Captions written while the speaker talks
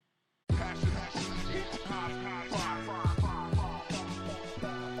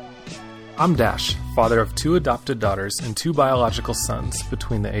I'm Dash, father of 2 adopted daughters and 2 biological sons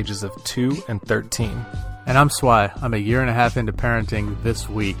between the ages of 2 and 13. And I'm Swy. I'm a year and a half into parenting this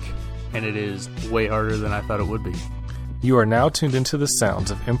week, and it is way harder than I thought it would be. You are now tuned into the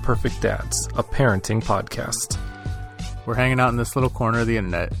sounds of Imperfect Dads, a parenting podcast. We're hanging out in this little corner of the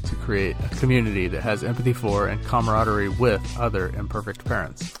internet to create a community that has empathy for and camaraderie with other imperfect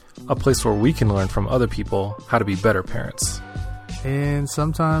parents. A place where we can learn from other people how to be better parents. And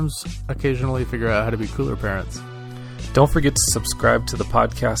sometimes, occasionally figure out how to be cooler parents. Don't forget to subscribe to the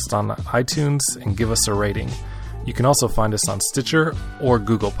podcast on iTunes and give us a rating. You can also find us on Stitcher or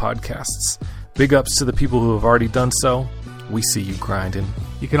Google Podcasts. Big ups to the people who have already done so. We see you grinding.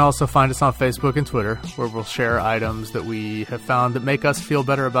 You can also find us on Facebook and Twitter, where we'll share items that we have found that make us feel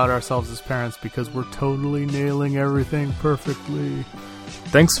better about ourselves as parents because we're totally nailing everything perfectly.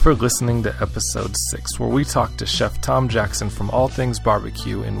 Thanks for listening to episode 6, where we talk to Chef Tom Jackson from All Things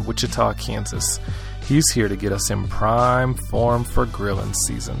Barbecue in Wichita, Kansas. He's here to get us in prime form for grilling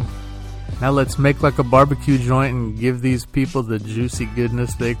season. Now let's make like a barbecue joint and give these people the juicy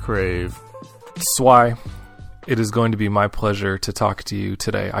goodness they crave. Swy, it is going to be my pleasure to talk to you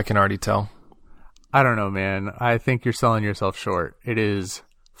today. I can already tell. I don't know, man. I think you're selling yourself short. It is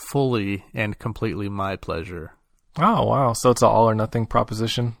fully and completely my pleasure. Oh, wow. So it's an all or nothing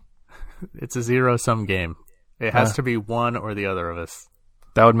proposition? It's a zero-sum game. It has to be one or the other of us.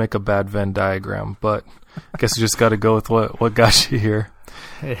 That would make a bad Venn diagram, but I guess you just got to go with what got you here.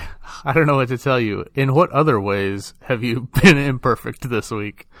 Hey, I don't know what to tell you. In what other ways have you been imperfect this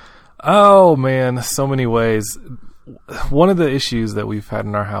week? Oh, man, so many ways. One of the issues that we've had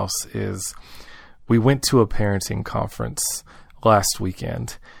in our house is we went to a parenting conference last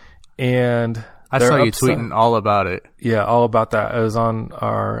weekend, and I saw you tweeting all about it. Yeah, all about that. It was on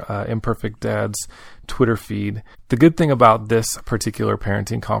our Imperfect Dads Twitter feed. The good thing about this particular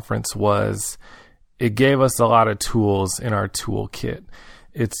parenting conference was it gave us a lot of tools in our toolkit.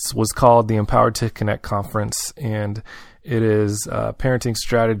 It was called the Empowered to Connect Conference, and it is a parenting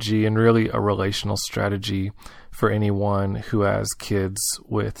strategy and really a relational strategy for anyone who has kids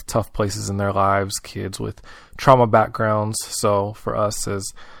with tough places in their lives, kids with trauma backgrounds. So for us as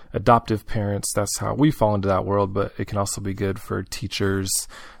adoptive parents, that's how we fall into that world, but it can also be good for teachers,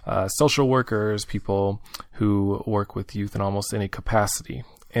 social workers, people who work with youth in almost any capacity.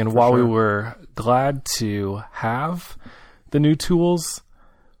 And while we were glad to have the new tools,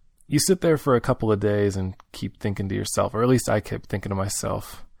 you sit there for a couple of days and keep thinking to yourself, or at least I kept thinking to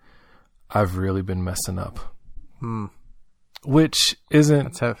myself, I've really been messing up. Which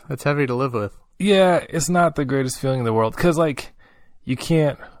isn't... That's heavy to live with. Yeah, it's not the greatest feeling in the world, because you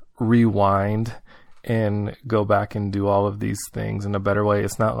can't rewind and go back and do all of these things in a better way.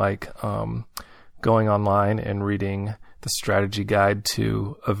 It's not like going online and reading the strategy guide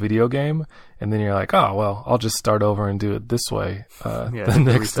to a video game, and then you're like, oh, well, I'll just start over and do it this way the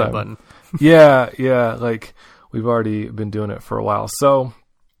next time. Button. yeah, like we've already been doing it for a while. So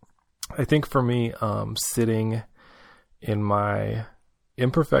I think for me, sitting in my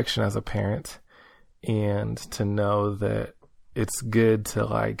imperfection as a parent and to know that it's good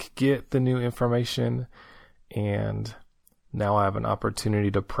to get the new information, and now I have an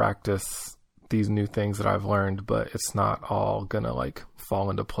opportunity to practice these new things that I've learned, but it's not all gonna fall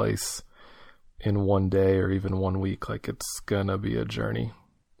into place in one day or even 1 week. It's gonna be a journey.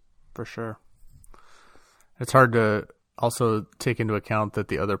 For sure. It's hard to also take into account that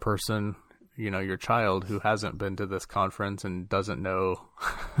the other person, your child who hasn't been to this conference and doesn't know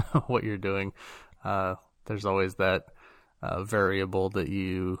what you're doing, there's always that variable that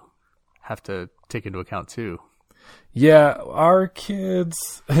you have to take into account too. Yeah, our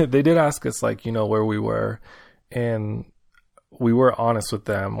kids, they did ask us where we were, and we were honest with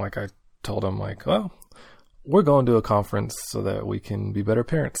them. I told them well, we're going to a conference so that we can be better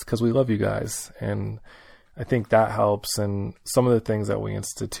parents because we love you guys. And I think that helps. And some of the things that we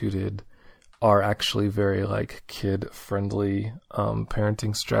instituted are actually very kid friendly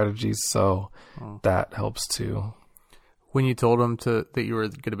parenting strategies. So that helps too. When you told them that you were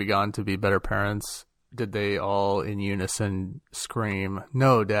going to be gone to be better parents, did they all in unison scream,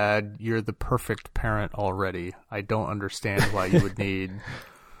 "No, Dad, you're the perfect parent already. I don't understand why you would need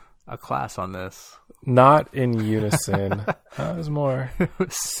a class on this"? Not in unison. It was more... It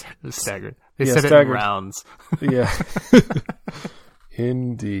was staggered. They said it in rounds. Yeah.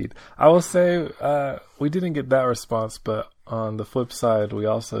 Indeed. I will say we didn't get that response, but on the flip side, we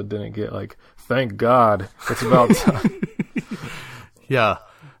also didn't get thank God, it's about time. Yeah.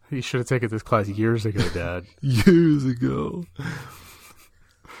 You should have taken this class years ago, Dad. Years ago.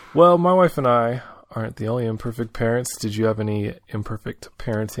 Well, my wife and I aren't the only imperfect parents. Did you have any imperfect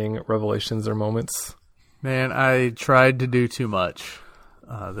parenting revelations or moments? Man, I tried to do too much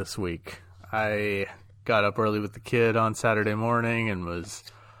this week. I got up early with the kid on Saturday morning and was,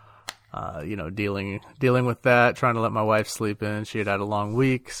 dealing with that, trying to let my wife sleep in. She had a long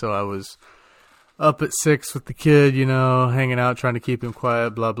week, so I was up at 6 with the kid, hanging out, trying to keep him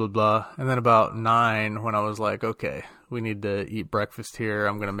quiet, blah, blah, blah. And then about 9, when I was like, okay, we need to eat breakfast here.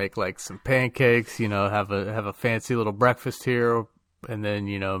 I'm going to make like some pancakes, have a fancy little breakfast here. And then,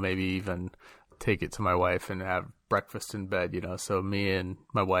 maybe even take it to my wife and have breakfast in bed, so me and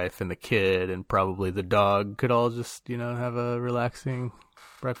my wife and the kid and probably the dog could all just, have a relaxing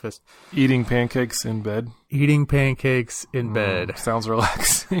breakfast. Eating pancakes in bed? Eating pancakes in bed. Sounds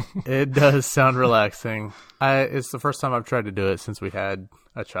relaxing. It does sound relaxing. It's the first time I've tried to do it since we had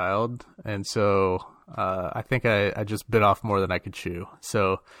a child. And so I think I just bit off more than I could chew.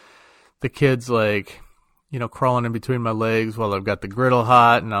 So the kid's like, crawling in between my legs while I've got the griddle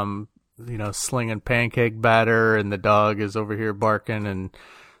hot and I'm, slinging pancake batter and the dog is over here barking and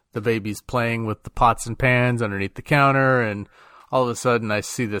the baby's playing with the pots and pans underneath the counter. And all of a sudden I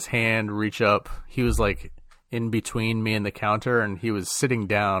see this hand reach up. He was like in between me and the counter and he was sitting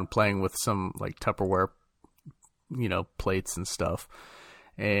down playing with some like Tupperware, plates and stuff.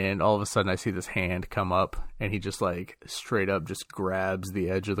 And all of a sudden I see this hand come up and he just like straight up just grabs the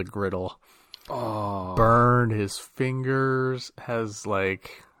edge of the griddle. Oh. Burned his fingers, has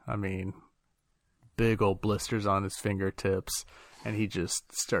big old blisters on his fingertips, and he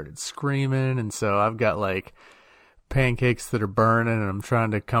just started screaming. And so I've got like pancakes that are burning and I'm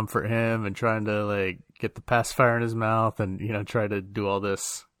trying to comfort him and trying to like get the pacifier in his mouth and, try to do all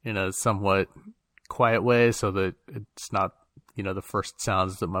this in a somewhat quiet way so that it's not, the first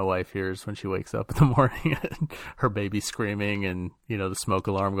sounds that my wife hears when she wakes up in the morning, her baby screaming and, the smoke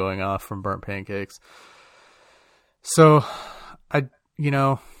alarm going off from burnt pancakes. So I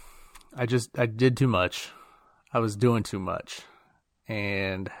did too much. I was doing too much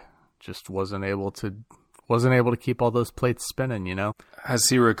and just wasn't able to keep all those plates spinning, Has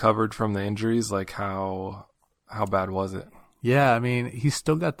he recovered from the injuries? Like how bad was it? Yeah. He's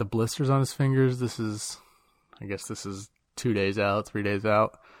still got the blisters on his fingers. This is 2 days out, 3 days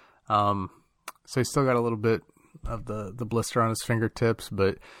out. So he's still got a little bit of the blister on his fingertips,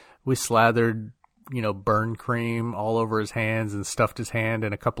 but we slathered, burn cream all over his hands and stuffed his hand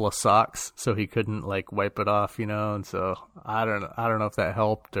in a couple of socks so he couldn't like wipe it off, and so I don't know if that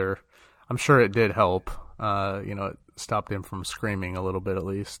helped, or I'm sure it did help. It stopped him from screaming a little bit at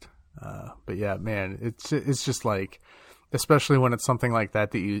least. But yeah, man, it's just like, especially when it's something like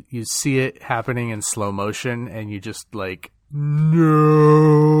that you see it happening in slow motion and you just like,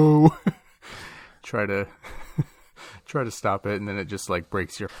 no, try to stop it. And then it just like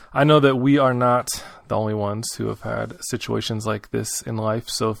breaks your. I know that we are not the only ones who have had situations like this in life.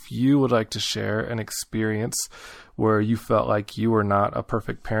 So if you would like to share an experience where you felt like you were not a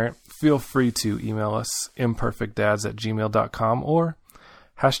perfect parent, feel free to email us imperfectdads@gmail.com or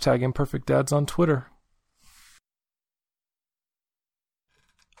 #imperfectdads on Twitter.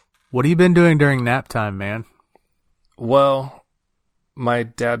 What have you been doing during nap time, man? Well, my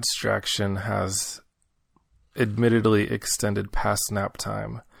dad distraction has admittedly extended past nap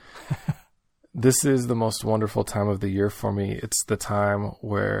time. This is the most wonderful time of the year for me. It's the time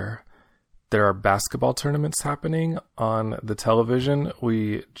where there are basketball tournaments happening on the television.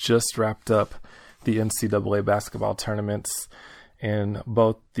 We just wrapped up the NCAA basketball tournaments, and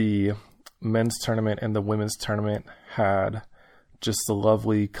both the men's tournament and the women's tournament had just a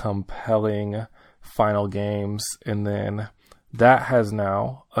lovely, compelling final games. And then that has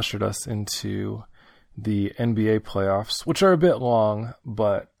now ushered us into the NBA playoffs, which are a bit long,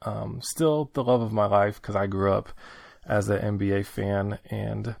 but still the love of my life because I grew up as an NBA fan,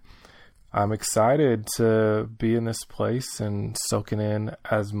 and I'm excited to be in this place and soaking in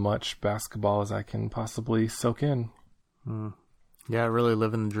as much basketball as I can possibly soak in. Yeah, really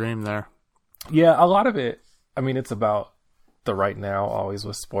living the dream there. Yeah, a lot of it, it's about the right now always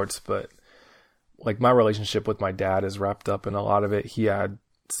with sports, but like my relationship with my dad is wrapped up in a lot of it. He had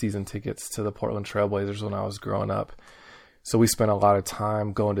season tickets to the Portland Trailblazers when I was growing up, so we spent a lot of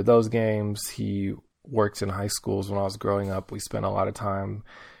time going to those games. He worked in high schools when I was growing up. We spent a lot of time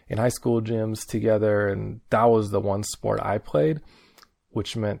in high school gyms together, and that was the one sport I played,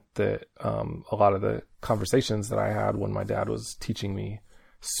 which meant that a lot of the conversations that I had when my dad was teaching me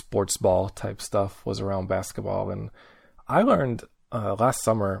sports ball type stuff was around basketball. And I learned last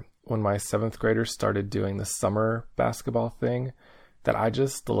summer when my 7th graders started doing the summer basketball thing that I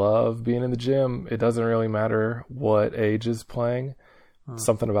just love being in the gym. It doesn't really matter what age is playing.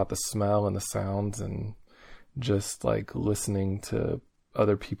 Something about the smell and the sounds and just like listening to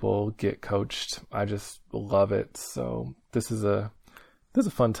other people get coached. I just love it. So this is a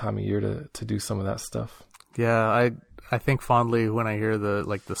fun time of year to do some of that stuff. Yeah, I think fondly when I hear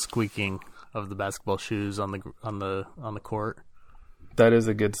the squeaking of the basketball shoes on the court. That is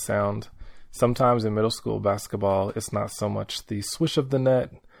a good sound. Sometimes in middle school basketball, it's not so much the swish of the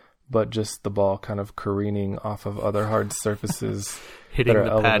net, but just the ball kind of careening off of other hard surfaces. Hitting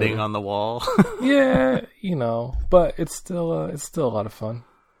the padding on the wall. Yeah, but it's still a lot of fun.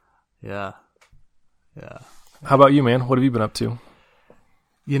 Yeah. How about you, man? What have you been up to?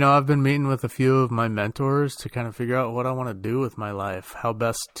 I've been meeting with a few of my mentors to kind of figure out what I want to do with my life, how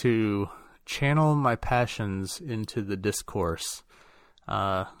best to channel my passions into the discourse.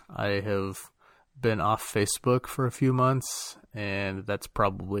 I have been off Facebook for a few months, and that's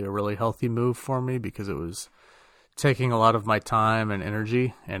probably a really healthy move for me because it was taking a lot of my time and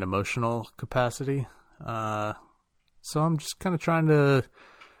energy and emotional capacity. So I'm just kind of trying to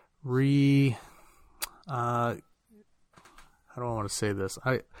how do I want to say this?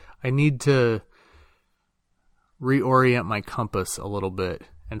 I need to reorient my compass a little bit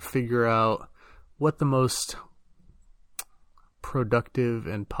and figure out what the most productive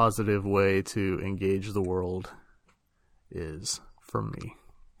and positive way to engage the world is for me.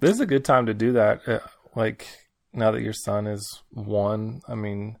 This is a good time to do that. Like now that your son is 1, I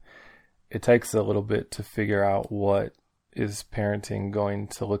mean, it takes a little bit to figure out what is parenting going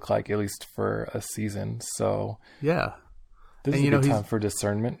to look like, at least for a season. So yeah. This is a good time for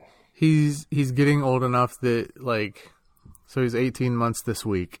discernment. He's getting old enough that so he's 18 months this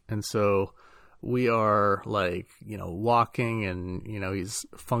week. And so we are walking and, he's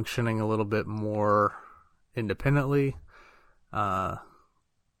functioning a little bit more independently.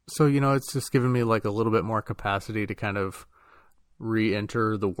 So, it's just given me a little bit more capacity to kind of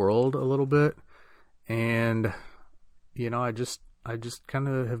re-enter the world a little bit. And, I just kind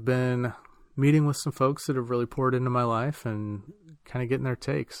of have been meeting with some folks that have really poured into my life and kind of getting their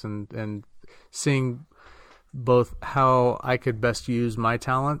takes and seeing both how I could best use my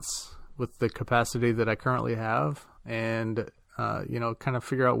talents with the capacity that I currently have and, kind of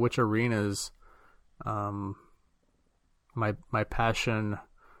figure out which arenas my passion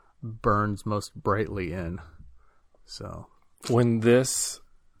burns most brightly in. So when this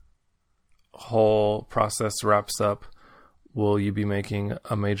whole process wraps up, will you be making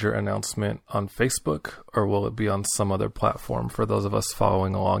a major announcement on Facebook, or will it be on some other platform for those of us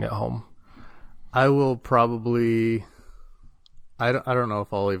following along at home? I will probably... I don't know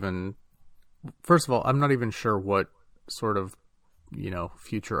if I'll even... First of all, I'm not even sure what sort of,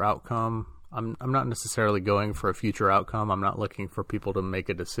 future outcome. I'm not necessarily going for a future outcome. I'm not looking for people to make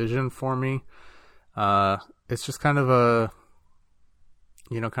a decision for me. It's just kind of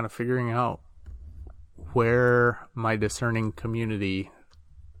kind of figuring out where my discerning community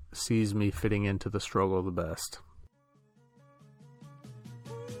sees me fitting into the struggle the best.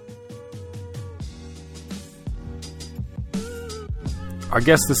 Our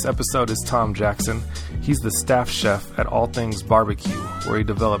guest this episode is Tom Jackson. He's the staff chef at All Things Barbecue, where he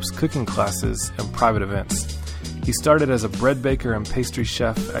develops cooking classes and private events. He started as a bread baker and pastry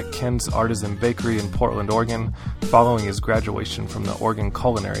chef at Ken's Artisan Bakery in Portland, Oregon, following his graduation from the Oregon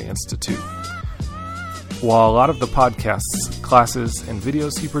Culinary Institute. While a lot of the podcasts, classes, and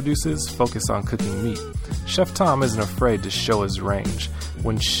videos he produces focus on cooking meat, Chef Tom isn't afraid to show his range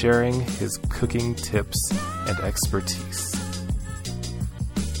when sharing his cooking tips and expertise.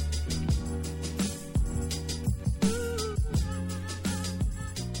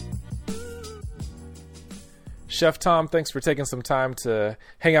 Chef Tom, thanks for taking some time to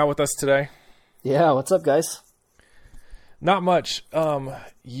hang out with us today. Yeah, what's up, guys? Not much.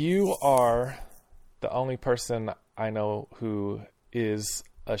 You are the only person I know who is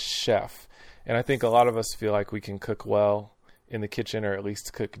a chef. And I think a lot of us feel like we can cook well in the kitchen, or at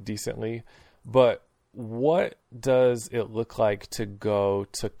least cook decently. But what does it look like to go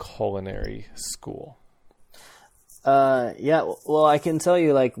to culinary school? Yeah, well, I can tell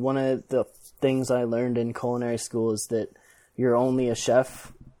you, one of the things I learned in culinary school is that you're only a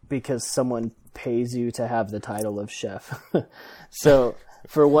chef because someone pays you to have the title of chef. So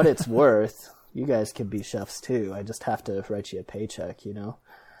for what it's worth, you guys can be chefs too. I just have to write you a paycheck,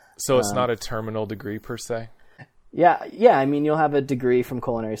 So it's not a terminal degree per se? Yeah. I mean, you'll have a degree from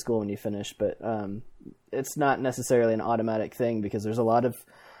culinary school when you finish, but it's not necessarily an automatic thing because there's a lot of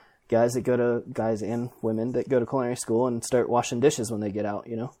guys and women that go to culinary school and start washing dishes when they get out,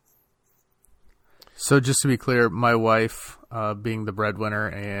 So just to be clear, my wife, being the breadwinner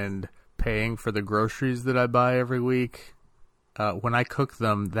and paying for the groceries that I buy every week, when I cook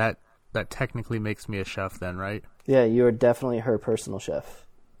them, that technically makes me a chef then, right? Yeah, you are definitely her personal chef.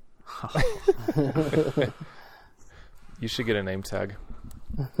 You should get a name tag.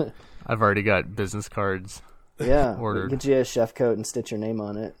 I've already got business cards. Yeah, ordered. Get you a chef coat and stitch your name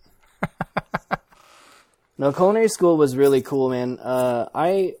on it. No, culinary school was really cool, man.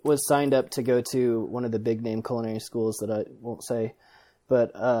 I was signed up to go to one of the big name culinary schools that I won't say,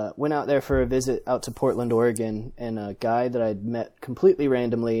 but went out there for a visit out to Portland, Oregon, and a guy that I'd met completely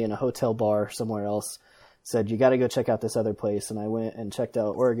randomly in a hotel bar somewhere else said, you got to go check out this other place. And I went and checked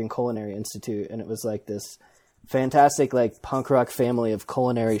out Oregon Culinary Institute, and it was like this fantastic like punk rock family of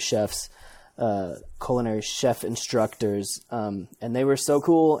culinary chefs, culinary chef instructors, and they were so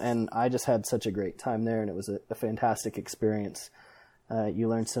cool, and I just had such a great time there, and it was a fantastic experience. You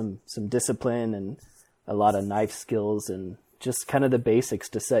learned some discipline and a lot of knife skills and just kind of the basics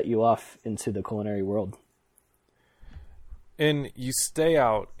to set you off into the culinary world. And you stay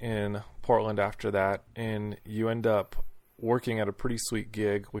out in Portland after that, and you end up working at a pretty sweet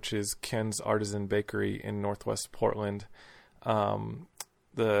gig, which is Ken's Artisan Bakery in Northwest Portland.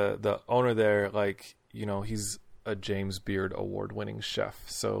 The owner there, like, you know, he's a James Beard award-winning chef,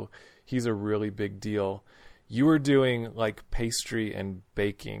 so he's a really big deal. You were doing like pastry and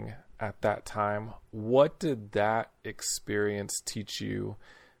baking at that time. What did that experience teach you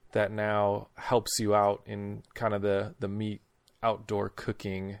that now helps you out in kind of the meat outdoor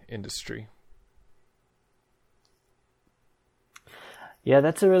cooking industry? Yeah,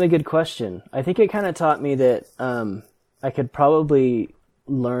 that's a really good question. I think it kind of taught me that I could probably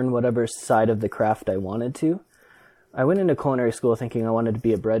learn whatever side of the craft I wanted to. I went into culinary school thinking I wanted to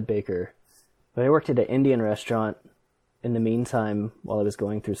be a bread baker, but I worked at an Indian restaurant in the meantime while I was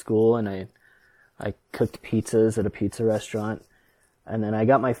going through school, and I cooked pizzas at a pizza restaurant, and then I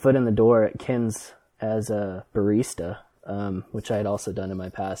got my foot in the door at Ken's as a barista, which I had also done in my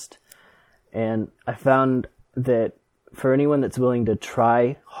past. And I found that for anyone that's willing to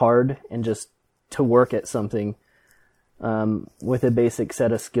try hard and just to work at something, with a basic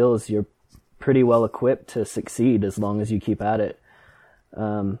set of skills, you're pretty well equipped to succeed as long as you keep at it.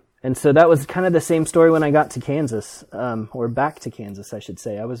 And so that was kind of the same story when I got to Kansas, or back to Kansas, I should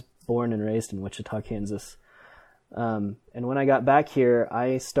say. I was born and raised in Wichita, Kansas. And when I got back here,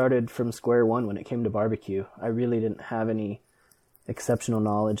 I started from square one when it came to barbecue. I really didn't have any exceptional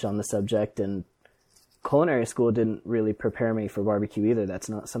knowledge on the subject, and culinary school didn't really prepare me for barbecue either. That's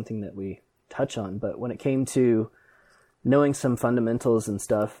not something that we touch on. But when it came to knowing some fundamentals and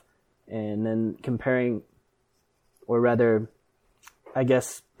stuff, and then comparing, or rather, I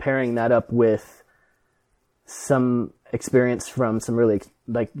guess, pairing that up with some experience from some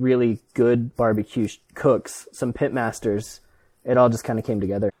really good barbecue cooks, some pit masters, it all just kind of came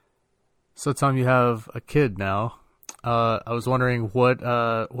together. So, Tom, you have a kid now. I was wondering what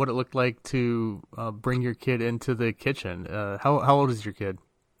it looked like to bring your kid into the kitchen. How old is your kid?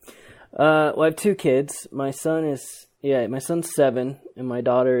 Well, I have two kids. My son's 7, and my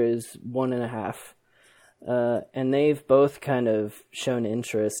daughter is 1.5. And they've both kind of shown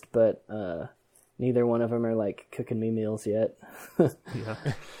interest, but neither one of them are like cooking me meals yet. Yeah.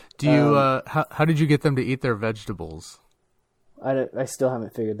 Do you? How did you get them to eat their vegetables? I still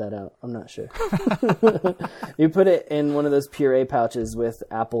haven't figured that out. I'm not sure. You put it in one of those puree pouches with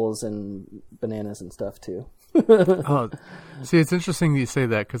apples and bananas and stuff too. Oh, see, it's interesting that you say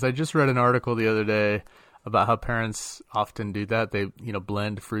that, because I just read an article the other day about how parents often do that. They,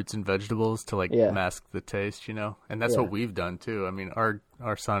 blend fruits and vegetables to mask the taste, and that's what we've done too. I mean,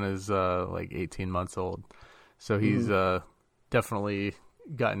 our son is like 18 months old, so he's definitely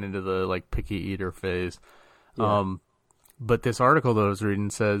gotten into the picky eater phase. Yeah. But this article that I was reading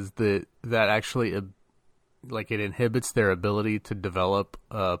says that actually it inhibits their ability to develop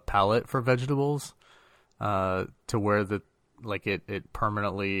a palate for vegetables, to where it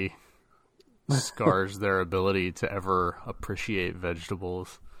permanently scars their ability to ever appreciate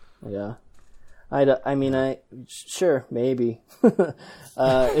vegetables. Yeah. Sure, maybe.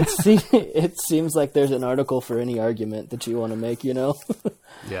 It seems like there's an article for any argument that you want to make,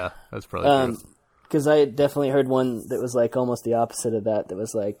 Yeah, that's probably true. Because I definitely heard one that was like almost the opposite of that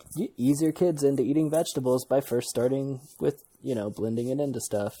was like, you ease your kids into eating vegetables by first starting with, blending it into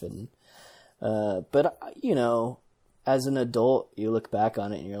stuff. And, but as an adult, you look back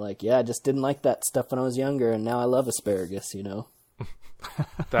on it and you're like, yeah, I just didn't like that stuff when I was younger, and now I love asparagus,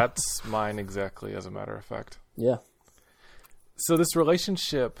 That's mine exactly, as a matter of fact. Yeah. So this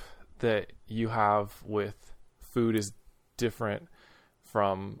relationship that you have with food is different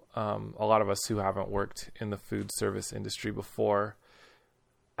from a lot of us who haven't worked in the food service industry before.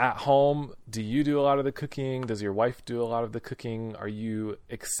 at home, do you do a lot of the cooking? Does your wife do a lot of the cooking? Are you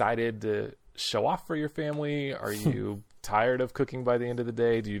excited to show off for your family? Are you tired of cooking by the end of the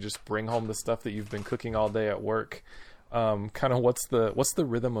day? Do you just bring home the stuff that you've been cooking all day at work? Kind of what's the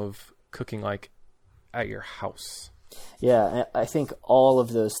rhythm of cooking like at your house? Yeah, I think all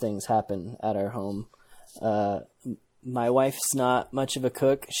of those things happen at our home. My wife's not much of a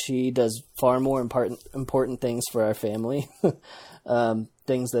cook. She does far more important things for our family,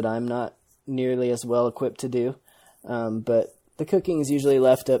 things that I'm not nearly as well equipped to do. But the cooking is usually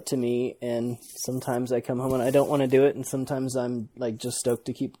left up to me, and sometimes I come home and I don't want to do it, and sometimes I'm like just stoked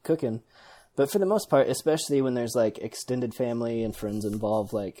to keep cooking. But for the most part, especially when there's like extended family and friends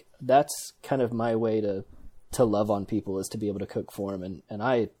involved, like that's kind of my way to love on people, is to be able to cook for them. And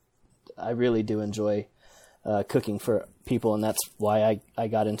I really do enjoy cooking for people, and that's why I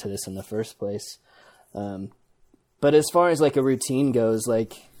got into this in the first place. But as far as like a routine goes,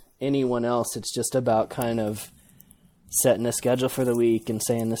 like anyone else, it's just about kind of setting a schedule for the week and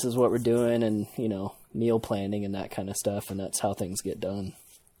saying this is what we're doing, and, you know, meal planning and that kind of stuff. And that's how things get done.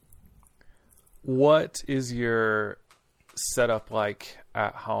 What is your setup like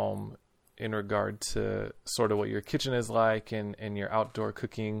at home in regard to sort of what your kitchen is like and your outdoor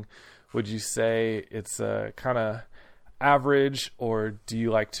cooking? Would you say it's kind of average, or do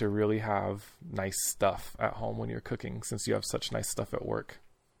you like to really have nice stuff at home when you're cooking, since you have such nice stuff at work?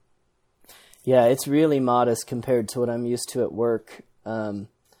 Yeah, it's really modest compared to what I'm used to at work.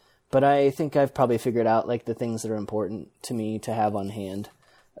 But I think I've probably figured out like the things that are important to me to have on hand.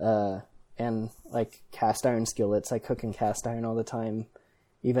 And like cast iron skillets, I cook in cast iron all the time,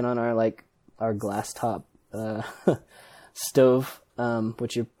 even on our glass top stove,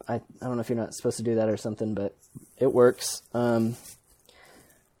 which I don't know if you're not supposed to do that or something, but it works. I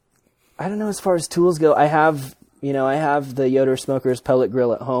don't know, as far as tools go, I have the Yoder Smokers pellet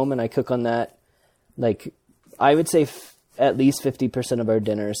grill at home, and I cook on that. Like, I would say at least 50% of our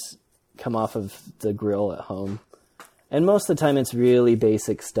dinners come off of the grill at home. And most of the time it's really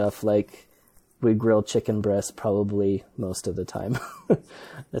basic stuff, like we grill chicken breast probably most of the time.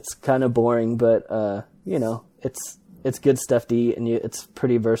 It's kind of boring, but it's good stuff to eat, and it's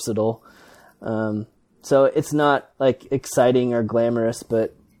pretty versatile. So it's not like exciting or glamorous,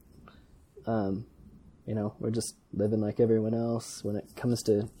 but we're just living like everyone else when it comes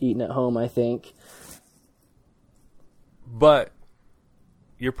to eating at home, I think. But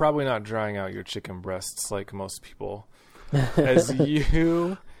you're probably not drying out your chicken breasts like most people. As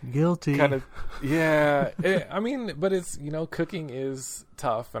you guilty kind of, yeah. But it's, cooking is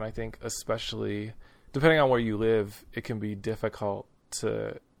tough, and I think especially depending on where you live, it can be difficult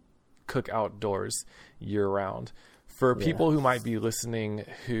to cook outdoors year round. For people who might be listening,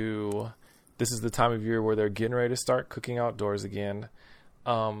 who this is the time of year where they're getting ready to start cooking outdoors again,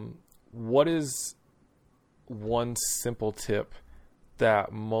 what is one simple tip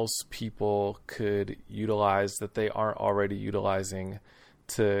that most people could utilize that they aren't already utilizing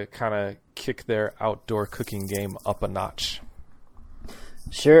to kind of kick their outdoor cooking game up a notch?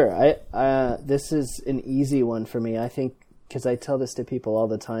 Sure. This is an easy one for me, I think, because I tell this to people all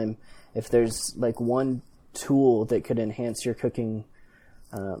the time. If there's like one tool that could enhance your cooking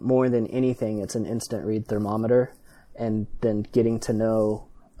more than anything, it's an instant read thermometer, and then getting to know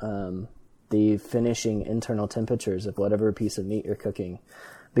the finishing internal temperatures of whatever piece of meat you're cooking.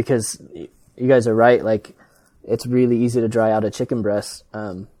 Because you guys are right, like it's really easy to dry out a chicken breast,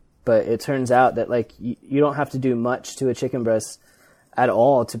 but it turns out that like you don't have to do much to a chicken breast at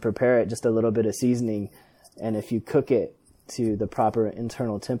all to prepare it, just a little bit of seasoning, and if you cook it to the proper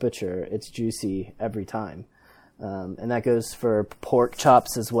internal temperature, it's juicy every time. And that goes for pork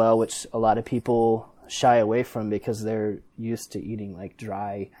chops as well, which a lot of people shy away from because they're used to eating like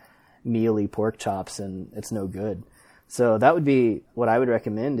dry, mealy pork chops, and it's no good. So that would be what I would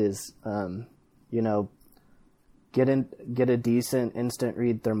recommend is, get a decent instant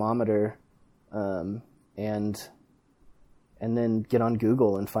read thermometer, and then get on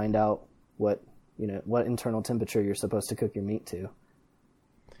Google and find out what internal temperature you're supposed to cook your meat to.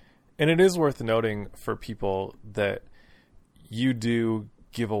 And it is worth noting for people that you do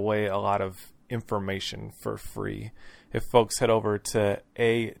give away a lot of information for free. If folks head over to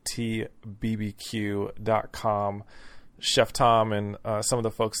atbbq.com, Chef Tom and some of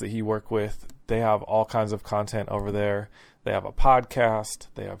the folks that he work with, they have all kinds of content over there. They have a podcast.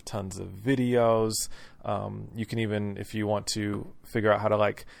 They have tons of videos. You can even, if you want to figure out how to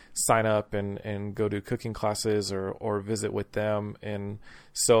like sign up and go to cooking classes or visit with them. And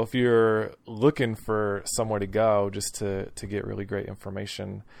so if you're looking for somewhere to go just to get really great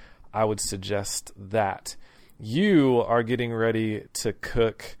information, I would suggest that. you are getting ready to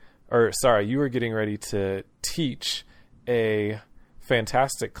you are getting ready to teach a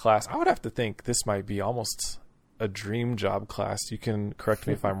fantastic class. I would have to think this might be almost a dream job class. You can correct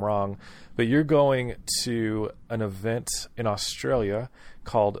me if I'm wrong, but you're going to an event in Australia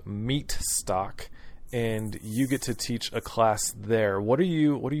called Meat Stock, and you get to teach a class there. What are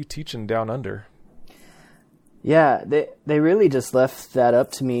you teaching down under? Yeah, they really just left that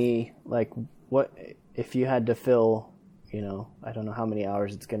up to me. Like, what if you had to fill, I don't know how many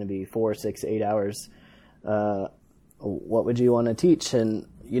hours it's going to be, 4, 6, 8 hours. What would you want to teach? And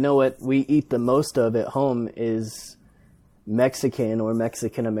you know what we eat the most of at home is Mexican or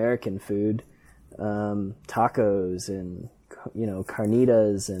Mexican American food, tacos and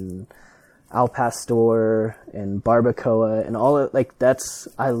carnitas and al pastor and barbacoa and all of, like,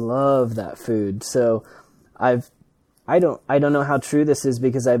 I love that food. So I don't know how true this is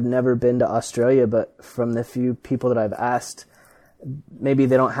because I've never been to Australia, but from the few people that I've asked, maybe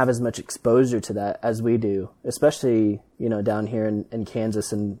they don't have as much exposure to that as we do, especially, down here in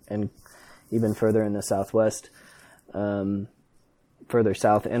Kansas and even further in the Southwest, further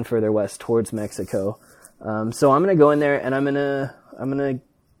south and further west towards Mexico. So I'm going to go in there and I'm going to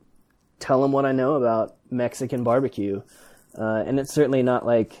tell them what I know about Mexican barbecue. And it's certainly not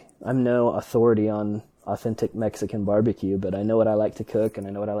like I'm no authority on authentic Mexican barbecue, but I know what I like to cook and I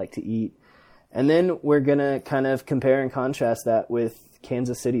know what I like to eat. And then we're going to kind of compare and contrast that with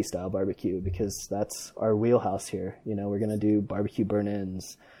Kansas City style barbecue because that's our wheelhouse here. We're going to do barbecue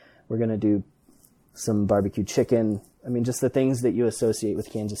burn-ins. We're going to do some barbecue chicken. I mean, just the things that you associate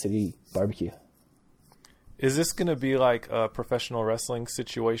with Kansas City barbecue. Is this going to be like a professional wrestling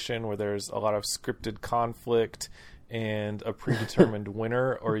situation where there's a lot of scripted conflict and a predetermined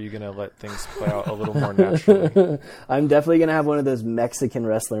winner, or are you going to let things play out a little more naturally? I'm definitely going to have one of those Mexican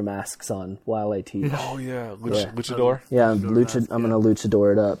wrestler masks on while I teach. Oh, yeah. Luchador? Yeah, I'm going to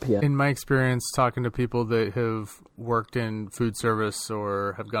luchador it up. Yeah. In my experience, talking to people that have worked in food service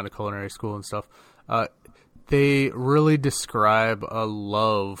or have gone to culinary school and stuff, they really describe a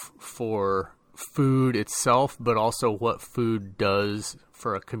love for food itself, but also what food does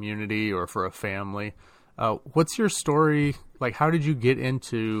for a community or for a family. What's your story? Like, how did you get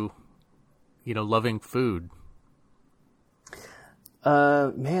into, loving food?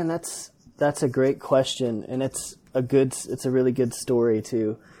 Man, that's a great question. And it's a really good story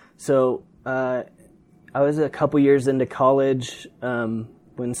too. So, I was a couple years into college,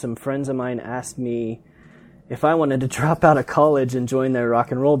 when some friends of mine asked me if I wanted to drop out of college and join their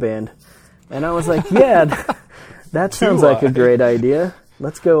rock and roll band. And I was like, yeah, that sounds like a great idea.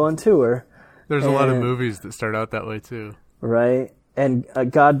 Let's go on tour. There's a lot of movies that start out that way too. Right. And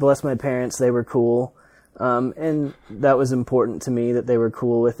God bless my parents. They were cool. And that was important to me that they were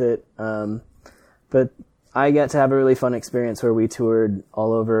cool with it. But I got to have a really fun experience where we toured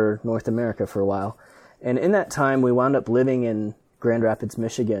all over North America for a while. And in that time, we wound up living in Grand Rapids,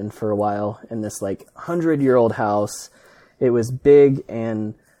 Michigan for a while in this 100-year-old house. It was big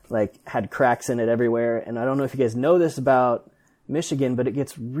and had cracks in it everywhere. And I don't know if you guys know this about Michigan, but it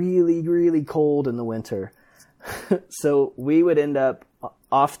gets really, really cold in the winter. So we would end up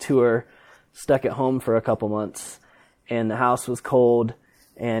off tour, stuck at home for a couple months, and the house was cold,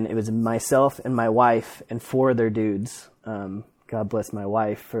 and it was myself and my wife and 4 other dudes. God bless my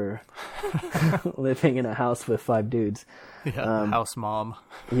wife for living in a house with 5 dudes. Yeah, house mom.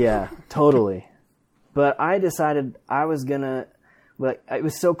 Yeah, totally. But I decided I was gonna, it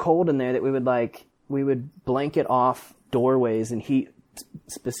was so cold in there that we would blanket off doorways and heat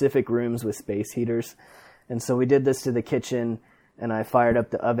specific rooms with space heaters. And so we did this to the kitchen, and I fired up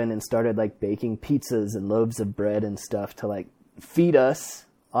the oven and started baking pizzas and loaves of bread and stuff to feed us,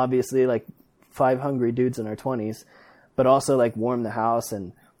 obviously 5 hungry dudes in our 20s, but also warm the house.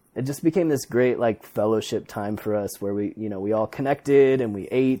 And it just became this great fellowship time for us where we all connected and we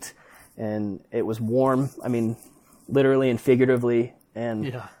ate, and it was warm. I mean, literally and figuratively. And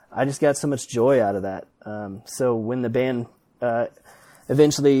yeah. I just got so much joy out of that. So when the band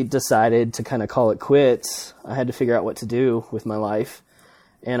eventually decided to kind of call it quits, I had to figure out what to do with my life.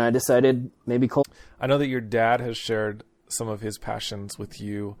 And I decided maybe I know that your dad has shared some of his passions with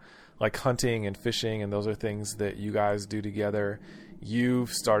you, like hunting and fishing, and those are things that you guys do together.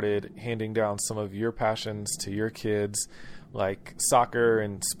 You've started handing down some of your passions to your kids, like soccer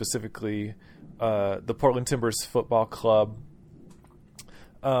and specifically the Portland Timbers Football Club.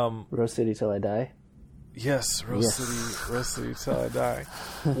 Rose City Till I Die. Yes, Rose City Till I Die.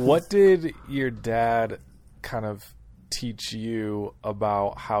 What did your dad kind of teach you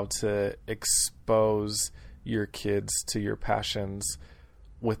about how to expose your kids to your passions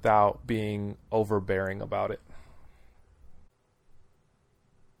without being overbearing about it?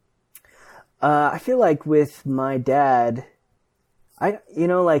 I feel like with my dad,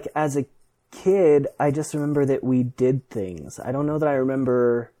 like as a kid, I just remember that we did things. I don't know that I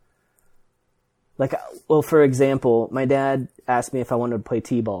remember, like, well, for example, my dad asked me if I wanted to play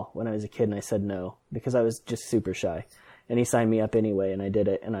t-ball when I was a kid, and I said no, because I was just super shy. And he signed me up anyway, and I did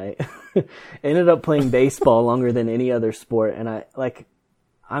it, and I ended up playing baseball longer than any other sport, and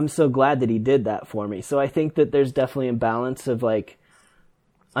I'm so glad that he did that for me. So I think that there's definitely a balance of, like,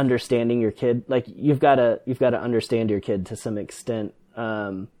 understanding your kid. Like, you've got to understand your kid to some extent.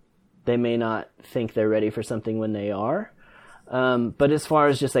 They may not think they're ready for something when they are. But as far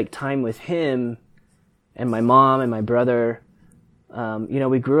as just like time with him and my mom and my brother,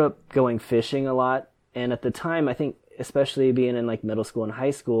 we grew up going fishing a lot. And at the time, I think, especially being in like middle school and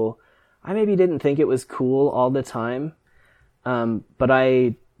high school, I maybe didn't think it was cool all the time.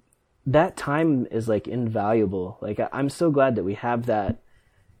 But that time is like invaluable. Like, I'm so glad that we have that.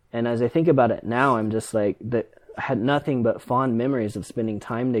 And as I think about it now, I'm just like, that I had nothing but fond memories of spending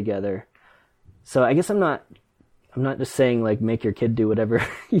time together. So I guess I'm not just saying like make your kid do whatever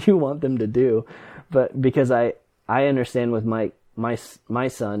you want them to do, but because I understand with my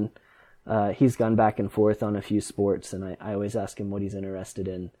son, he's gone back and forth on a few sports, and I always ask him what he's interested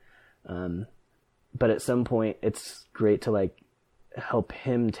in. But at some point, it's great to like help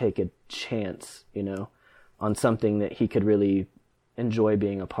him take a chance, on something that he could really enjoy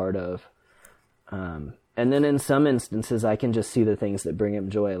being a part of. And then in some instances, I can just see the things that bring him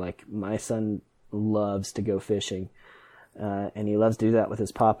joy. Like, my son loves to go fishing, and he loves to do that with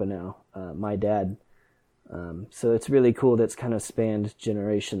his papa now, my dad. So it's really cool that's kind of spanned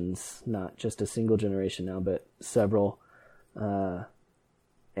generations, not just a single generation now, but several.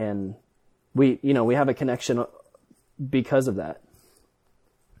 And we have a connection because of that.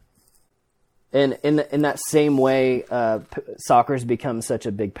 And in that same way, soccer's become such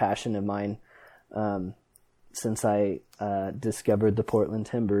a big passion of mine since I discovered the Portland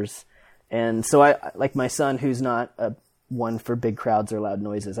Timbers. And so I, like my son, who's not one for big crowds or loud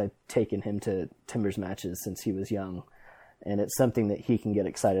noises, I've taken him to Timbers matches since he was young. And it's something that he can get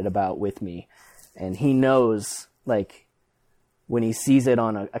excited about with me. And he knows, like, when he sees it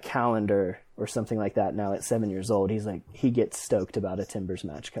on a calendar or something like that now at 7 years old, he's like, he gets stoked about a Timbers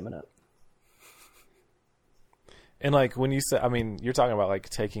match coming up. And like when you say, I mean, you're talking about like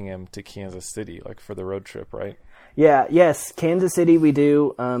taking him to Kansas City, like for the road trip, right? Yeah, yes. Kansas City we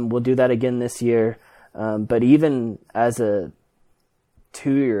do. We'll do that again this year. But even as a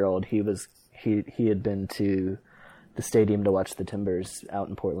 2-year-old, he had been to the stadium to watch the Timbers out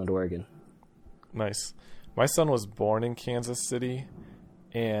in Portland, Oregon. Nice. My son was born in Kansas City,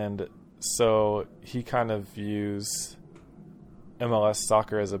 and so he kind of views MLS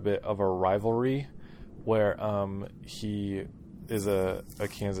soccer as a bit of a rivalry, where he is a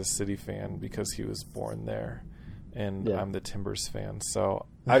Kansas City fan because he was born there, and yeah. I'm the Timbers fan. So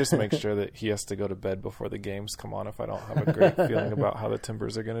I just make sure that he has to go to bed before the games come on if I don't have a great feeling about how the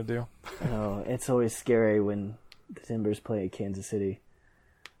Timbers are going to do. Oh, it's always scary when the Timbers play at Kansas City.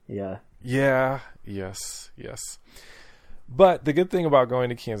 Yeah. Yeah. Yes. But the good thing about going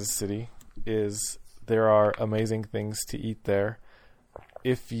to Kansas City is there are amazing things to eat there.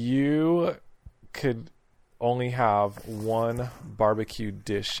 If you could only have one barbecue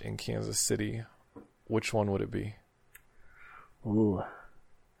dish in Kansas City, which one would it be? Ooh,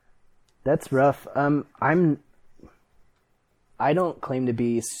 that's rough. I don't claim to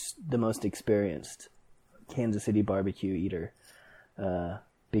be the most experienced Kansas City barbecue eater,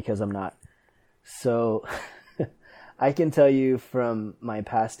 because I'm not. So I can tell you from my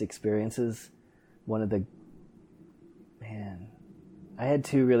past experiences, I had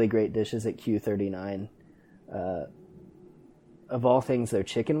 2 really great dishes at Q39. Of all things, their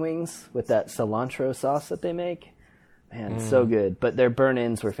chicken wings with that cilantro sauce that they make. Man, so good. But their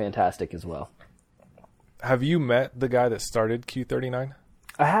burn-ins were fantastic as well. Have you met the guy that started Q39?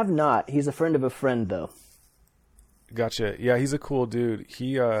 I have not. He's a friend of a friend, though. Gotcha. Yeah, he's a cool dude.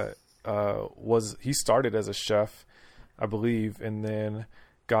 He started as a chef, I believe, and then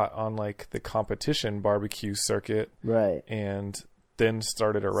got on like the competition barbecue circuit. Right. And then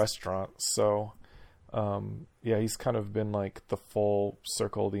started a restaurant. So yeah, he's kind of been like the full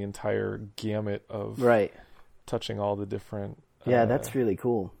circle, the entire gamut of right, touching all the different that's really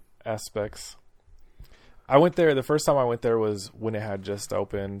cool aspects. I went there, the first time I went there was when it had just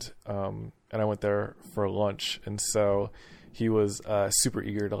opened, and I went there for lunch, and so he was super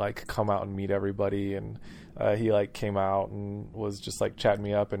eager to like come out and meet everybody, and he like came out and was just like chatting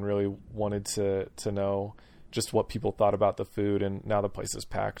me up and really wanted to know just what people thought about the food. And now the place is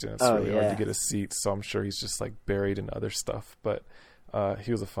packed and it's really hard to get a seat, so I'm sure he's just like buried in other stuff. But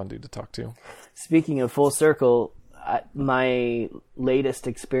he was a fun dude to talk to. Speaking of full circle, my latest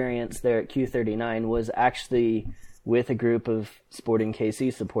experience there at Q39 was actually with a group of Sporting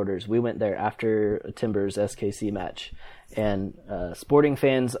KC supporters. We went there after a Timbers SKC match, and Sporting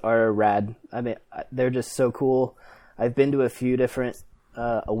fans are rad. I mean, they're just so cool. I've been to a few different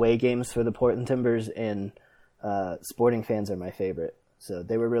away games for the Portland Timbers, and Sporting fans are my favorite. So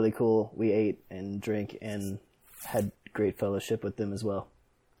they were really cool. We ate and drank and had great fellowship with them as well.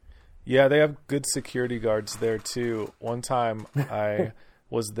 Yeah, they have good security guards there too. One time I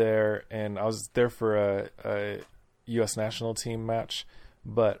was there, and I was there for a U.S. national team match,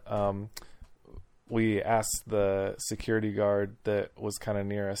 but we asked the security guard that was kind of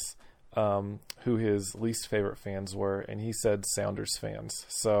near us who his least favorite fans were, and he said Sounders fans.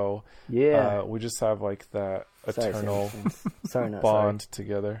 So yeah, we just have like that eternal bond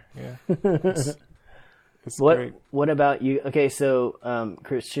together. Yeah. It's great. What about you? Okay, so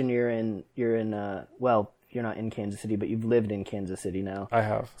Christian, you're in well, you're not in Kansas City, but you've lived in Kansas City now. I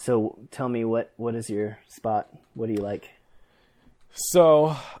have. So tell me, what is your spot? What do you like?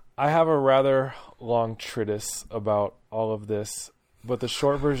 So I have a rather long treatise about all of this, but the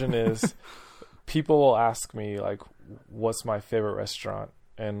short version is people will ask me, like, what's my favorite restaurant?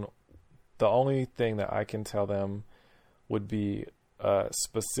 And the only thing that I can tell them would be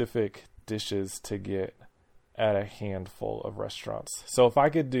specific dishes to get at a handful of restaurants. So if I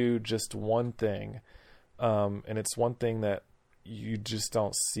could do just one thing, and it's one thing that you just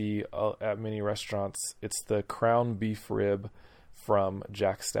don't see at many restaurants, it's the crown beef rib from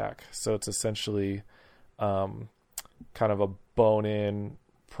Jack Stack. So it's essentially kind of a bone-in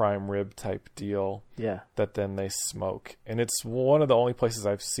prime rib type deal that then they smoke. And it's one of the only places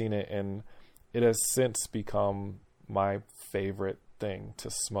I've seen it, and it has since become my favorite thing to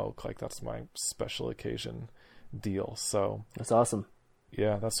smoke. Like, that's my special occasion deal. So that's awesome.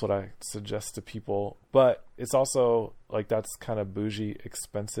 Yeah, that's what I suggest to people. But it's also like, that's kind of bougie,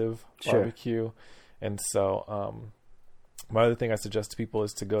 expensive barbecue. And so my other thing I suggest to people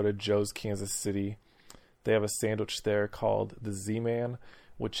is to go to Joe's Kansas City. They have a sandwich there called the Z-Man,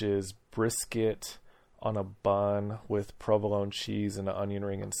 which is brisket on a bun with provolone cheese and an onion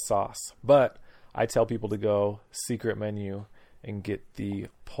ring and sauce. But I tell people to go secret menu and get the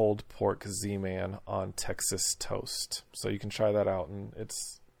pulled pork Z-Man on Texas toast. So you can try that out, and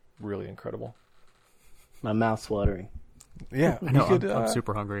it's really incredible. My mouth's watering. Yeah, no, I'm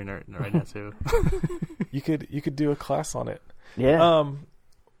super hungry right now too. You could do a class on it. Yeah.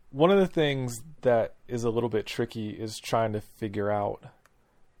 One of the things that is a little bit tricky is trying to figure out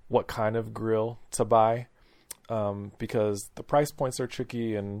what kind of grill to buy, because the price points are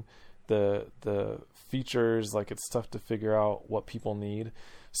tricky, and the features, like, it's tough to figure out what people need.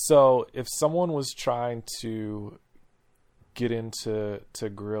 So if someone was trying to get into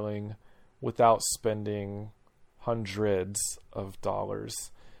grilling without spending hundreds of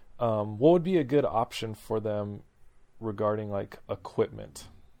dollars, what would be a good option for them regarding, like, equipment?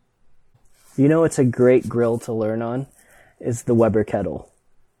 You know, it's a great grill to learn on is the Weber kettle,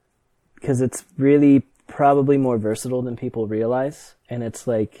 because it's really probably more versatile than people realize, and it's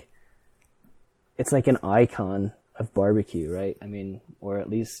like an icon of barbecue, right? I mean, or at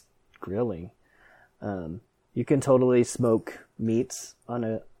least grilling. You can totally smoke meats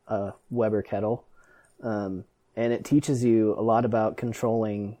on a Weber kettle, and it teaches you a lot about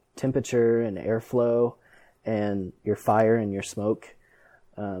controlling temperature and airflow and your fire and your smoke.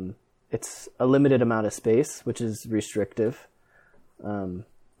 It's a limited amount of space, which is restrictive.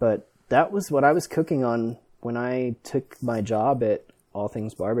 But that was what I was cooking on when I took my job at All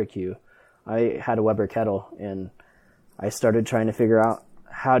Things Barbecue. I had a Weber kettle, and I started trying to figure out,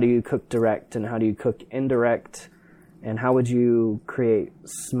 how do you cook direct and how do you cook indirect, and how would you create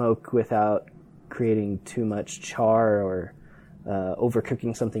smoke without creating too much char, or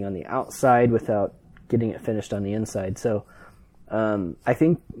overcooking something on the outside without getting it finished on the inside. So I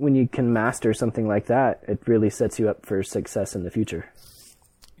think when you can master something like that, it really sets you up for success in the future.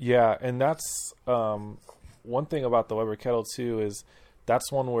 Yeah, and that's one thing about the Weber kettle too, is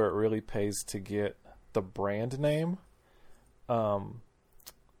that's one where it really pays to get the brand name.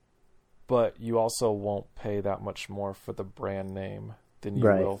 But you also won't pay that much more for the brand name than you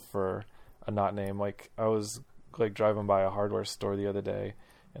will for a not name. Like, I was like driving by a hardware store the other day,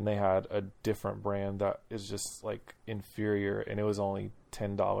 and they had a different brand that is just like inferior, and it was only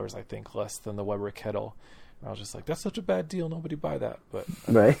 $10, I think, less than the Weber kettle. And I was just like, that's such a bad deal. Nobody buy that. But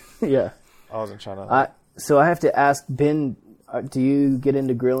right. Yeah. I wasn't trying to. So I have to ask, Ben, do you get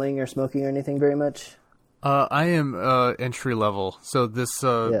into grilling or smoking or anything very much? I am entry level, so this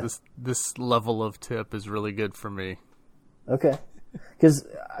level of tip is really good for me. Okay. Because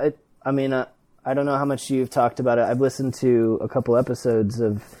I mean, I don't know how much you've talked about it. I've listened to a couple episodes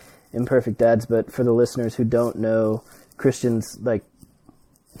of Imperfect Dads, but for the listeners who don't know, Christian's like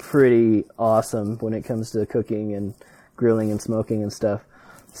pretty awesome when it comes to cooking and grilling and smoking and stuff.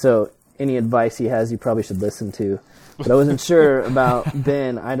 So any advice he has, you probably should listen to. But I wasn't sure about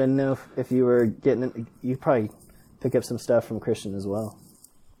Ben. I didn't know if you were getting. You probably pick up some stuff from Christian as well.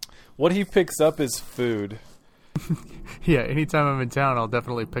 What he picks up is food. Yeah, anytime I'm in town, I'll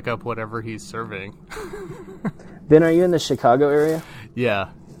definitely pick up whatever he's serving. Ben, are you in the Chicago area? Yeah.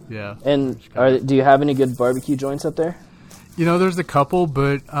 And do you have any good barbecue joints up there? You know, there's a couple,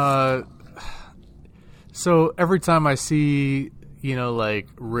 but so every time I see, you know, like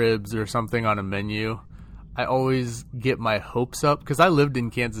ribs or something on a menu, I always get my hopes up because I lived in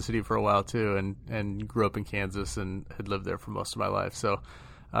Kansas City for a while too, and grew up in Kansas and had lived there for most of my life. So,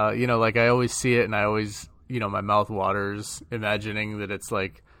 you know, like I always see it and I always, you know, my mouth waters imagining that it's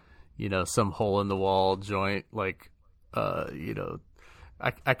like, you know, some hole in the wall joint. Like, you know,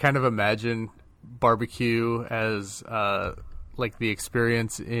 I kind of imagine barbecue as like the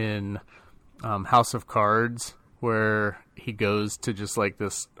experience in House of Cards, where he goes to just like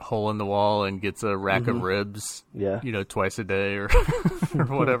this hole in the wall and gets a rack of ribs, you know, twice a day or or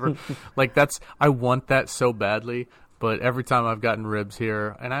whatever. Like I want that so badly. But every time I've gotten ribs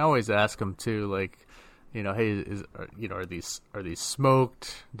here, and I always ask them too, like, you know, hey, you know, are these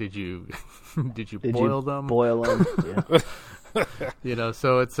smoked? Did you boil them? Boil them, yeah. You know,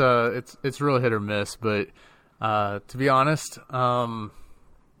 so it's real hit or miss. But to be honest,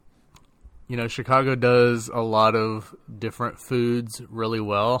 you know, Chicago does a lot of different foods really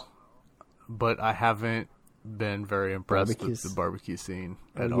well, but I haven't been very impressed with the barbecue scene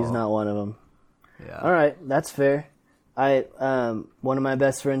at all. He's not one of them. Yeah. All right, that's fair. One of my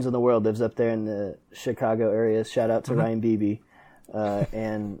best friends in the world lives up there in the Chicago area. Shout out to Ryan Beebe.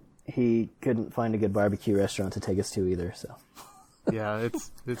 And he couldn't find a good barbecue restaurant to take us to either. So yeah,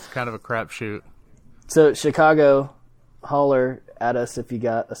 it's kind of a crapshoot. So Chicago, holler at us if you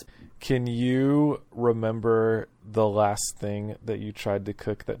got a. Can you remember the last thing that you tried to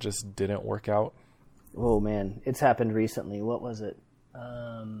cook that just didn't work out? Oh man, it's happened recently. What was it?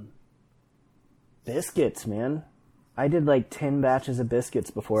 Biscuits, man. I did like 10 batches of biscuits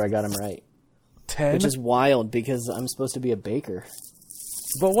before I got them right. 10? Which is wild because I'm supposed to be a baker.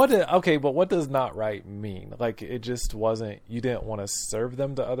 But what does not right mean? Like, it just wasn't, you didn't want to serve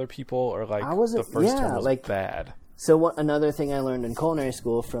them to other people, or like the first one was like bad? So another thing I learned in culinary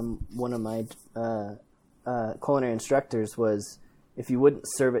school from one of my culinary instructors was, if you wouldn't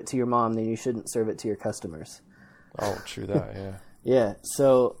serve it to your mom, then you shouldn't serve it to your customers. Oh, true that, yeah. Yeah,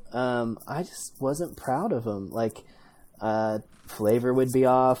 so I just wasn't proud of them. Like, flavor would be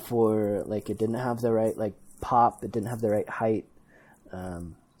off, or like it didn't have the right like pop, it didn't have the right height.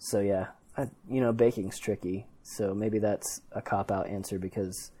 So yeah, baking's tricky. So maybe that's a cop-out answer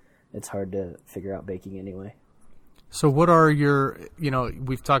because it's hard to figure out baking anyway. So what are your,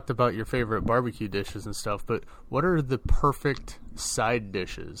 we've talked about your favorite barbecue dishes and stuff, but what are the perfect side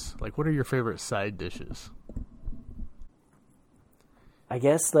dishes? Like, what are your favorite side dishes? I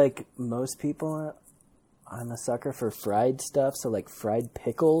guess like most people, I'm a sucker for fried stuff. So like fried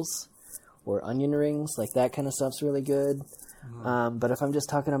pickles or onion rings, like that kind of stuff's really good. But if I'm just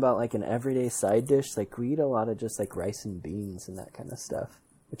talking about like an everyday side dish, like we eat a lot of just like rice and beans and that kind of stuff,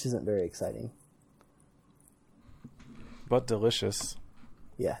 which isn't very exciting. But delicious.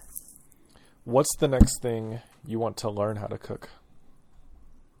 Yeah. What's the next thing you want to learn how to cook?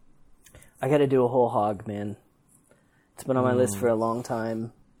 I got to do a whole hog, man. It's been on my list for a long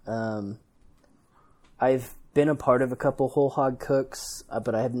time. I've been a part of a couple whole hog cooks,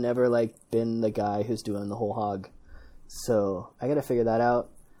 but I have never like been the guy who's doing the whole hog. So I got to figure that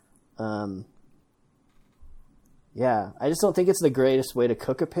out. Yeah, I just don't think it's the greatest way to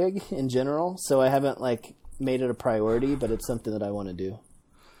cook a pig in general. So I haven't like made it a priority, but it's something that I want to do.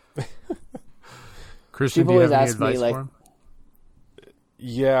 Christian, do you have any advice me, for him?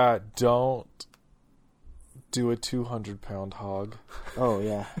 Yeah, don't do a 200-pound hog. Oh,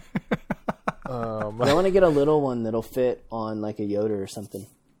 yeah. I want to get a little one that'll fit on like a Yoda or something.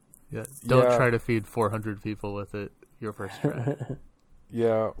 Yeah, don't try to feed 400 people with it your first try.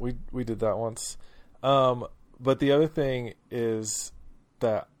 Yeah, we did that once. But the other thing is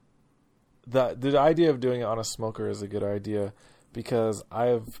that the idea of doing it on a smoker is a good idea, because I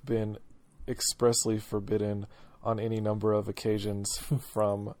have been expressly forbidden on any number of occasions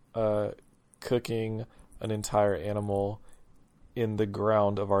from cooking an entire animal in the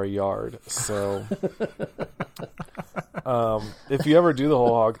ground of our yard. So If you ever do the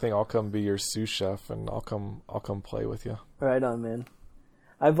whole hog thing, I'll come be your sous chef, and I'll come play with you. Right on, man.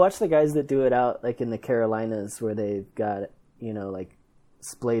 I've watched the guys that do it out like in the Carolinas where they've got, like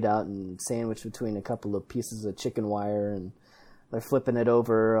splayed out and sandwiched between a couple of pieces of chicken wire, and they're flipping it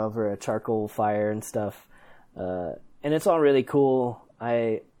over a charcoal fire and stuff. And it's all really cool.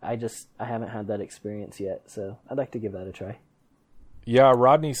 I haven't had that experience yet, so I'd like to give that a try. Yeah,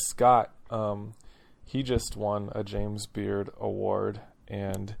 Rodney Scott, he just won a James Beard Award,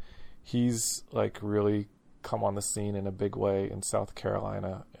 and he's like really come on the scene in a big way in South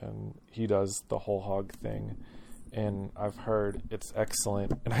Carolina, and he does the whole hog thing, and I've heard it's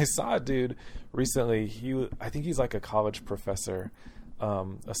excellent. And I saw a dude recently, I think he's like a college professor,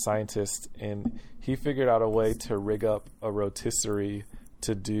 a scientist, and he figured out a way to rig up a rotisserie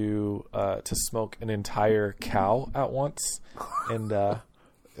to smoke an entire cow at once, and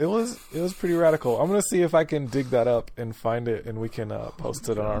it was pretty radical. I'm gonna see if I can dig that up and find it, and we can post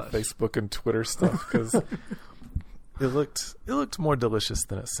it on our Facebook and Twitter stuff, because it looked more delicious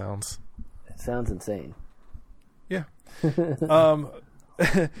than it sounds. It sounds insane. Yeah.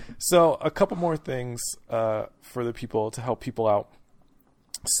 So a couple more things for the people to help people out.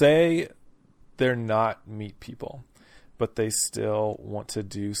 Say they're not meat people, but they still want to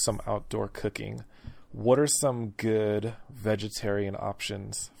do some outdoor cooking. What are some good vegetarian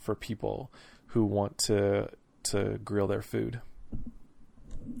options for people who want to grill their food?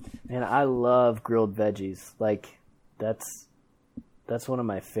 Man, I love grilled veggies. Like that's one of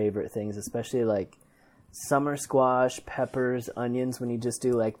my favorite things, especially like summer squash, peppers, onions. When you just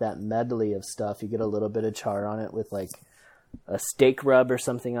do like that medley of stuff, you get a little bit of char on it with like a steak rub or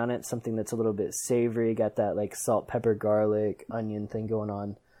something on it, something that's a little bit savory, got that like salt, pepper, garlic, onion thing going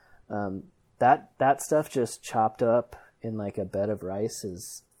on. That stuff just chopped up in like a bed of rice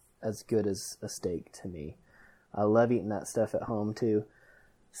is as good as a steak to me. I love eating that stuff at home too.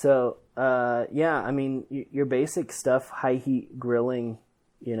 So, yeah, I mean, your basic stuff, high heat grilling,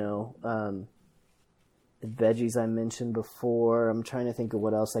 the veggies I mentioned before. I'm trying to think of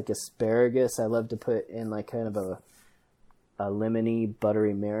what else, like asparagus. I love to put in like kind of a lemony,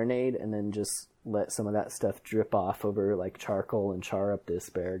 buttery marinade, and then just let some of that stuff drip off over like charcoal and char up the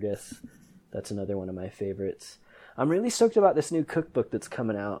asparagus. That's another one of my favorites. I'm really stoked about this new cookbook that's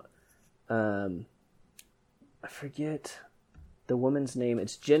coming out. I forget the woman's name.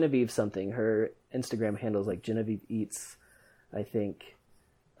 It's Genevieve something. Her Instagram handle is like Genevieve Eats, I think.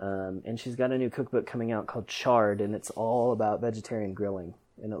 And she's got a new cookbook coming out called Charred, and it's all about vegetarian grilling,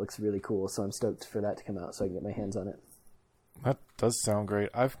 and it looks really cool. So I'm stoked for that to come out so I can get my hands on it. That does sound great.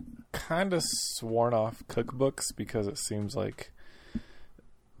 I've kind of sworn off cookbooks because it seems like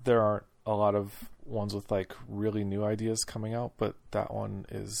there aren't a lot of ones with like really new ideas coming out, but that one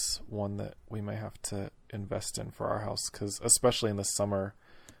is one that we may have to invest in for our house, because especially in the summer,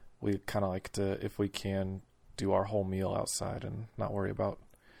 we kind of like to, if we can, do our whole meal outside and not worry about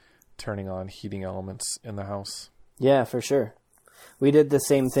turning on heating elements in the house. Yeah, for sure. We did the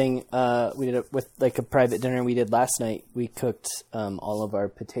same thing. We did it with like a private dinner we did last night. We cooked all of our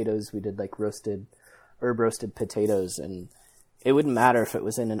potatoes. We did like herb roasted potatoes, and it wouldn't matter if it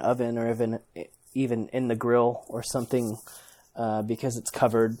was in an oven or even in the grill or something, because it's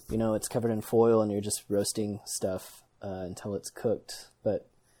covered. It's covered in foil, and you're just roasting stuff until it's cooked. But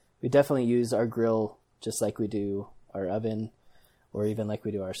we definitely use our grill just like we do our oven, or even like we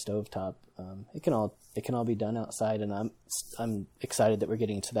do our stovetop. It can all be done outside, and I'm excited that we're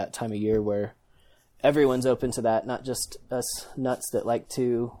getting to that time of year where everyone's open to that, not just us nuts that like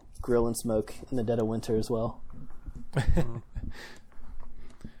to grill and smoke in the dead of winter as well.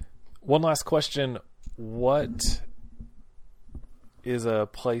 One last question. What is a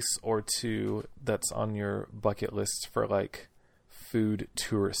place or two that's on your bucket list for like food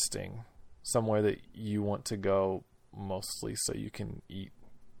touristing? Somewhere that you want to go mostly so you can eat?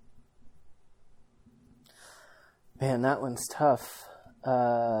 Man, that one's tough.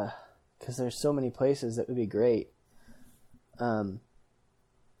 Because there's so many places that would be great.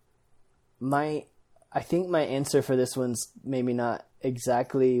 I think my answer for this one's maybe not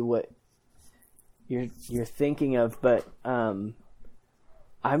exactly what you're thinking of, but I'm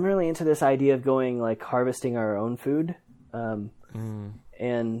really into this idea of going like harvesting our own food,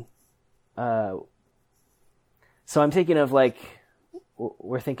 and so I'm thinking of like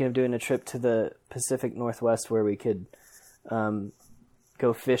we're thinking of doing a trip to the Pacific Northwest where we could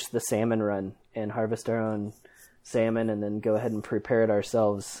go fish the salmon run and harvest our own salmon, and then go ahead and prepare it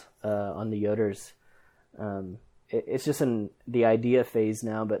ourselves on the Yoders. It's just in the idea phase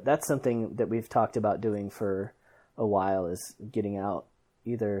now, but that's something that we've talked about doing for a while, is getting out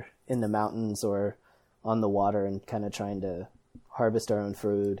either in the mountains or on the water and kind of trying to harvest our own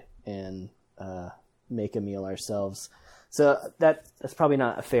food and make a meal ourselves. So that's probably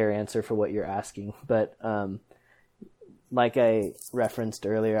not a fair answer for what you're asking, but like I referenced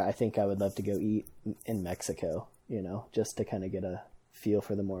earlier, I think I would love to go eat in Mexico, just to kind of get a feel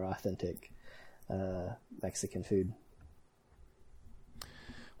for the more authentic Mexican food.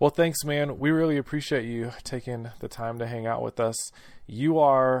 Well, thanks, man. We really appreciate you taking the time to hang out with us. You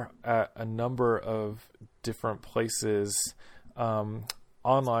are at a number of different places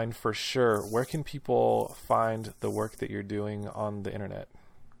online for sure. Where can people find the work that you're doing on the internet?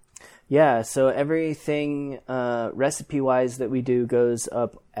 Yeah, so everything recipe-wise that we do goes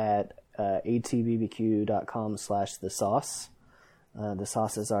up at atbbq.com/the sauce. The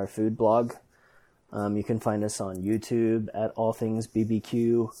Sauce is our food blog. You can find us on YouTube at All Things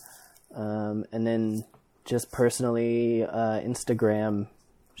BBQ. And then just personally, Instagram,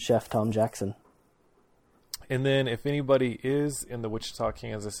 Chef Tom Jackson. And then if anybody is in the Wichita,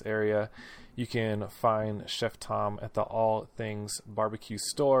 Kansas area, you can find Chef Tom at the All Things Barbecue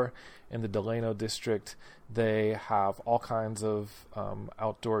store in the Delano district. They have all kinds of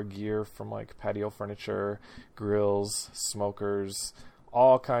outdoor gear from like patio furniture, grills, smokers,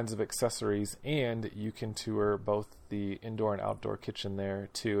 all kinds of accessories, and you can tour both the indoor and outdoor kitchen there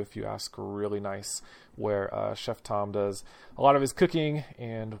too if you ask really nice, where Chef Tom does a lot of his cooking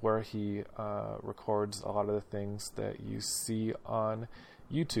and where he records a lot of the things that you see on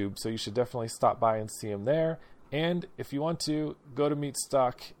YouTube. So you should definitely stop by and see him there. And if you want to, go to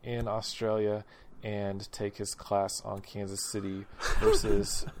Meatstock in Australia and take his class on Kansas City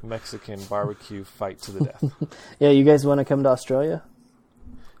versus Mexican barbecue fight to the death. Yeah, you guys want to come to Australia?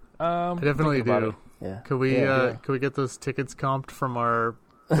 I definitely do. Yeah. Could we get those tickets comped from our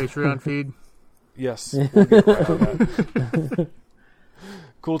Patreon feed? Yes. We'll get right on that.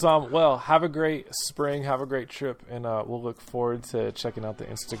 Cool, Tom. Well, have a great spring. Have a great trip. And we'll look forward to checking out the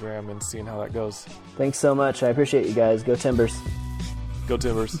Instagram and seeing how that goes. Thanks so much. I appreciate you guys. Go Timbers. Go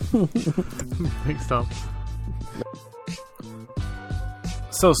Timbers. Thanks, Tom.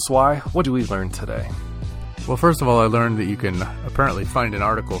 So, Swy, what do we learn today? Well, first of all, I learned that you can apparently find an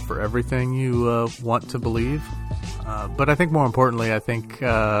article for everything you want to believe. But I think more importantly, I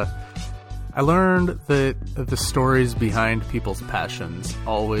learned that the stories behind people's passions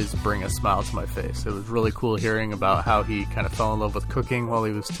always bring a smile to my face. It was really cool hearing about how he kind of fell in love with cooking while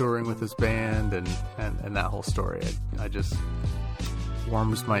he was touring with his band and that whole story. I just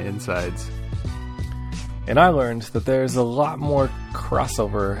warms my insides. And I learned that there's a lot more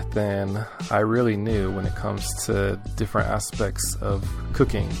crossover than I really knew when it comes to different aspects of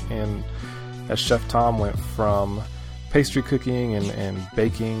cooking. And as Chef Tom went from pastry cooking and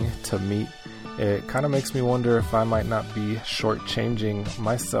baking to meat, it kind of makes me wonder if I might not be shortchanging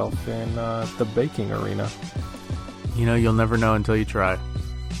myself in the baking arena. You'll never know until you try.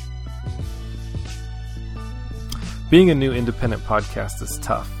 Being a new independent podcast is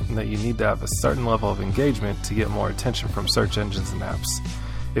tough, in that you need to have a certain level of engagement to get more attention from search engines and apps.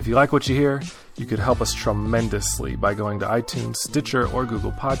 If you like what you hear, you could help us tremendously by going to iTunes, Stitcher, or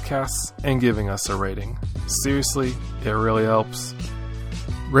Google Podcasts and giving us a rating. Seriously, it really helps.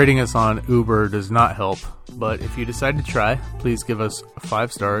 Rating us on Uber does not help, but if you decide to try, please give us 5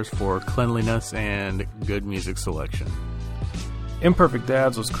 stars for cleanliness and good music selection. Imperfect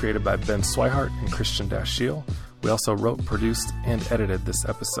Dads was created by Ben Swihart and Christian Dashiell. We also wrote, produced, and edited this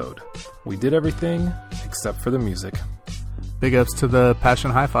episode. We did everything except for the music. Big ups to the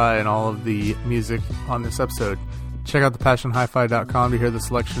Passion Hi-Fi and all of the music on this episode. Check out thepassionhifi.com to hear the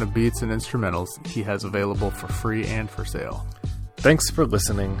selection of beats and instrumentals he has available for free and for sale. Thanks for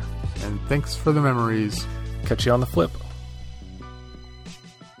listening. And thanks for the memories. Catch you on the flip.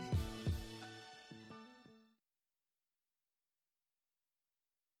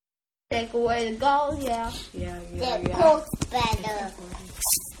 Take away the gold, yeah. That pork's better.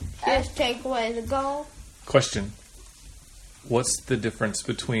 Just take away the gold. Question. What's the difference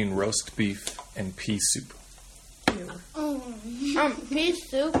between roast beef and pea soup? Pea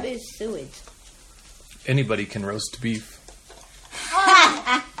soup is sewage. Anybody can roast beef.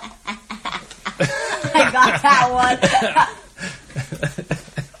 I got that one.